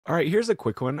All right, here's a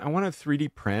quick one. I want to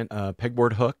 3D print a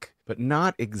pegboard hook, but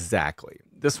not exactly.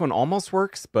 This one almost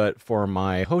works, but for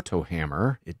my Hoto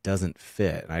hammer, it doesn't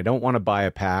fit. And I don't want to buy a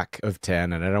pack of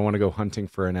 10 and I don't want to go hunting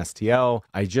for an STL.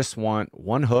 I just want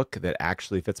one hook that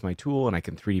actually fits my tool and I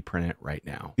can 3D print it right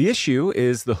now. The issue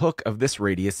is the hook of this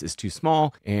radius is too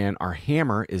small and our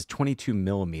hammer is 22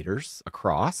 millimeters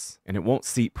across and it won't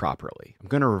seat properly. I'm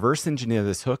going to reverse engineer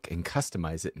this hook and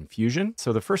customize it in Fusion.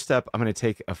 So the first step, I'm going to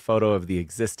take a photo of the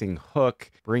existing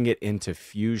hook, bring it into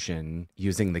Fusion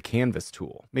using the canvas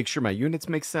tool. Make sure my units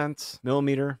make sense.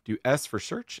 Millimeter, do S for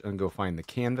search and go find the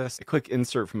canvas. I click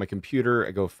insert from my computer.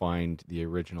 I go find the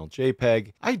original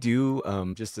JPEG. I do,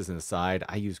 just as an aside,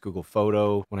 I use Google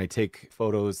Photo. When I take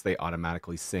photos, they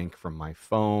automatically sync from my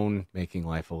phone, making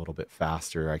life a little bit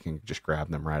faster. I can just grab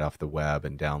them right off the web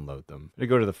and download them. I'm gonna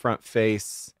go to the front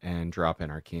face and drop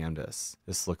in our canvas.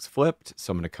 This looks flipped,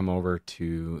 so I'm gonna come over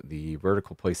to the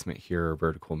vertical placement here,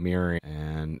 vertical mirroring,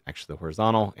 and actually the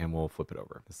horizontal, and we'll flip it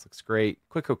over. This looks great.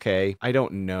 Click OK. I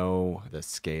don't know the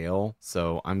scale,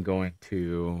 so I'm going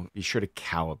to be sure to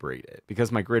calibrate it.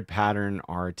 Because my grid pattern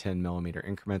are 10 millimeter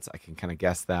increments, I can kind of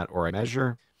guess that, or I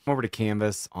measure. Come over to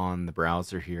Canvas on the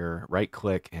browser here, right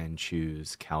click and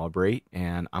choose calibrate.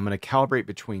 And I'm going to calibrate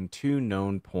between two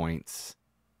known points.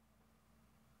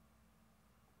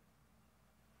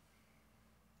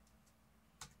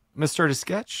 I'm going to start a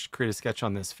sketch, create a sketch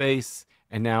on this face.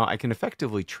 And now I can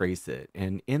effectively trace it.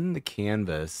 And in the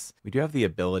canvas, we do have the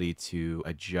ability to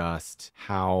adjust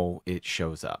how it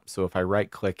shows up. So if I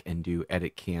right click and do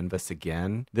edit canvas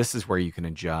again, this is where you can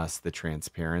adjust the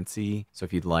transparency. So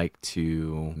if you'd like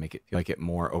to make it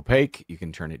more opaque, you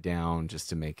can turn it down just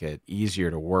to make it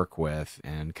easier to work with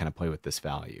and kind of play with this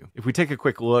value. If we take a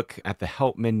quick look at the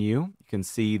help menu, you can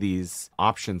see these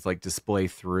options like display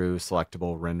through,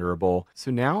 selectable, renderable.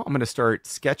 So now I'm going to start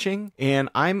sketching and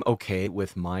I'm okay with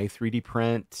my 3D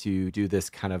print to do this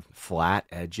kind of flat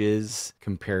edges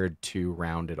compared to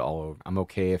rounded all over. I'm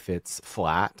okay if it's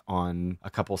flat on a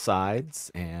couple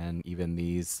sides and even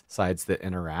these sides that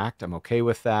interact, I'm okay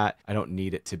with that. I don't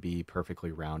need it to be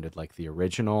perfectly rounded like the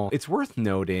original. It's worth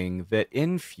noting that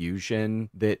in Fusion,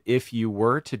 that if you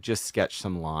were to just sketch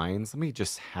some lines, let me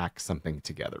just hack something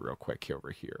together real quick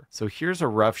over here. So here's a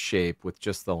rough shape with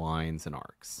just the lines and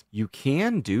arcs. You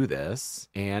can do this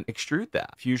and extrude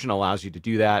that. Fusion allows you to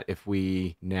do that. If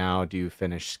we now do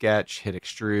finish sketch, hit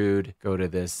extrude, go to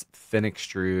this thin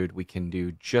extrude, we can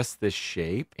do just this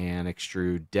shape and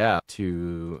extrude depth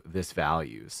to this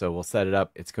value. So we'll set it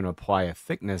up. It's going to apply a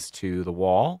thickness to the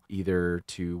wall, either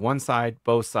to one side,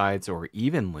 both sides, or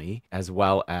evenly, as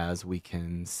well as we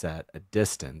can set a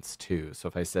distance too. So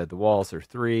if I said the walls are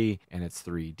 3 and it's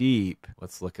 3 deep,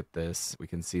 let's look at this. We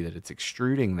can see that it's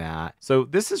extruding that. So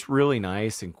this is really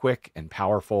nice and quick and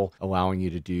powerful, allowing you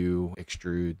to do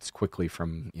extrudes quickly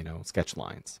from, sketch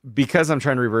lines. Because I'm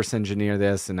trying to reverse engineer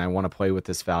this and I want to play with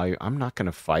this value, I'm not going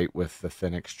to fight with the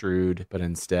thin extrude, but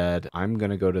instead I'm going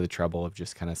to go to the trouble of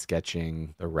just kind of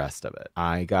sketching the rest of it.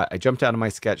 I jumped out of my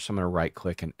sketch, so I'm going to right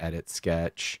click and edit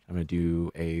sketch. I'm going to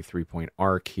do a 3-point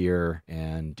arc here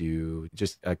and do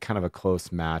just a kind of a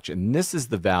close match. And this is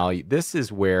the value. This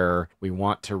is where we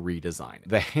want to redesign.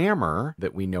 The hammer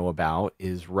that we know about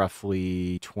is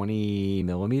roughly 20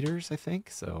 millimeters, I think.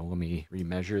 So let me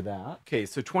remeasure that. Okay,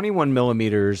 so 21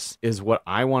 millimeters is what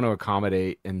I want to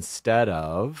accommodate instead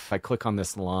of, if I click on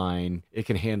this line, it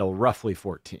can handle roughly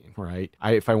 14, right?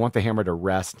 If I want the hammer to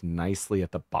rest nicely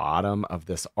at the bottom of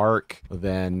this arc,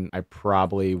 then I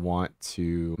probably want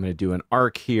to, I'm going to do an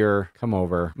arc here, come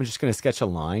over. I'm just going to sketch a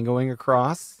line going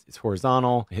across. It's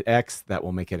horizontal, hit X, that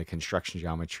will make it a construction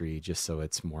geometry just so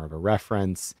it's more of a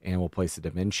reference, and we'll place a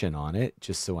dimension on it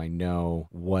just so I know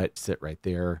what sit right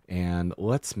there. And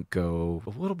let's go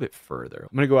a little bit further.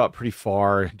 I'm going to go out pretty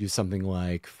far, do something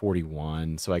like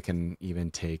 41, so I can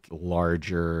even take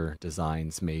larger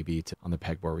designs maybe on the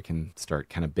pegboard. We can start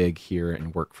kind of big here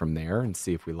and work from there and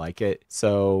see if we like it.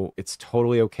 So it's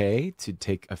totally okay to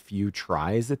take a few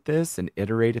tries at this and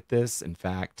iterate at this. In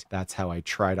fact, that's how I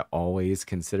try to always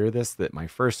consider this, that my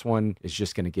first one is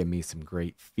just going to give me some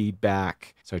great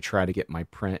feedback. So I try to get my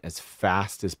print as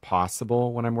fast as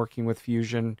possible when I'm working with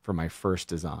Fusion for my first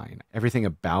design. Everything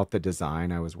about the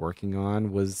design I was working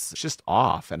on was just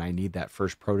off, and I need that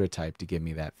first prototype to give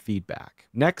me that feedback.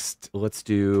 Next, let's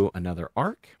do another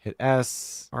arc. Hit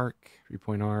S, arc,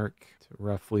 3-point arc.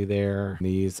 Roughly there.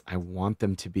 These, I want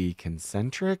them to be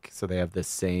concentric, so they have the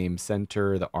same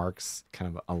center. The arcs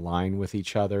kind of align with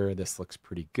each other. This looks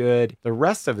pretty good. The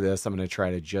rest of this, I'm going to try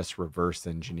to just reverse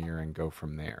engineer and go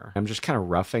from there. I'm just kind of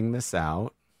roughing this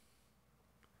out.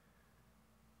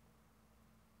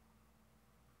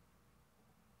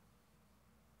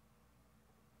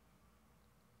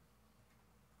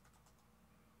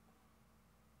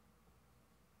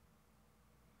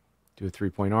 Do a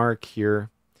 3-point arc here.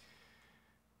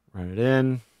 Run it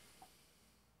in.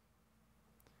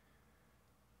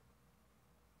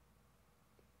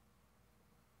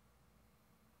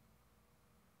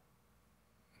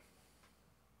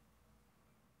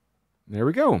 There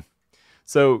we go.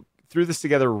 So threw this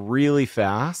together really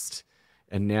fast,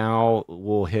 and now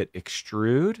we'll hit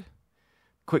extrude.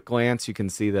 Quick glance, you can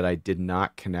see that I did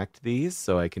not connect these,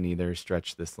 so I can either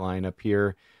stretch this line up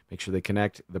here, make sure they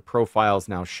connect. The profile is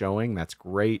now showing. That's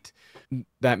great.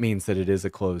 That means that it is a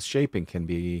closed shape and can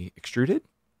be extruded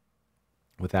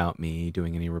without me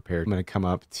doing any repair. I'm going to come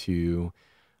up to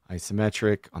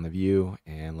isometric on the view,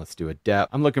 and let's do a depth.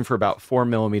 I'm looking for about 4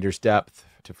 millimeters depth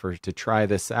to try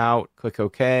this out. Click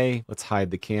OK. Let's hide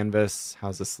the canvas.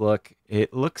 How's this look?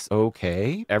 It looks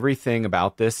okay. Everything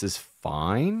about this is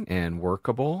fine and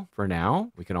workable for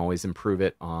now. We can always improve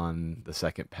it on the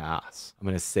second pass. I'm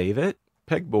going to save it.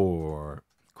 Pegboard.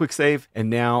 Quick save.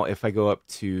 And now if I go up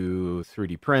to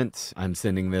 3D print, I'm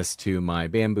sending this to my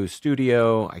Bambu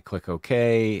Studio. I click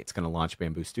OK. It's going to launch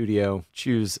Bambu Studio.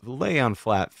 Choose lay on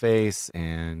flat face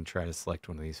and try to select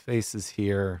one of these faces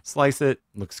here. Slice it.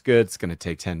 Looks good. It's going to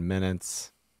take 10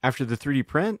 minutes. After the 3D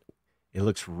print, it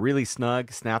looks really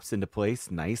snug, snaps into place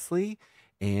nicely,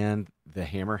 and the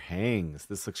hammer hangs.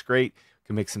 This looks great. We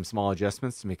can make some small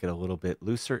adjustments to make it a little bit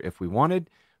looser if we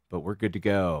wanted, but we're good to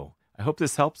go. I hope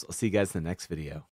this helps. I'll see you guys in the next video.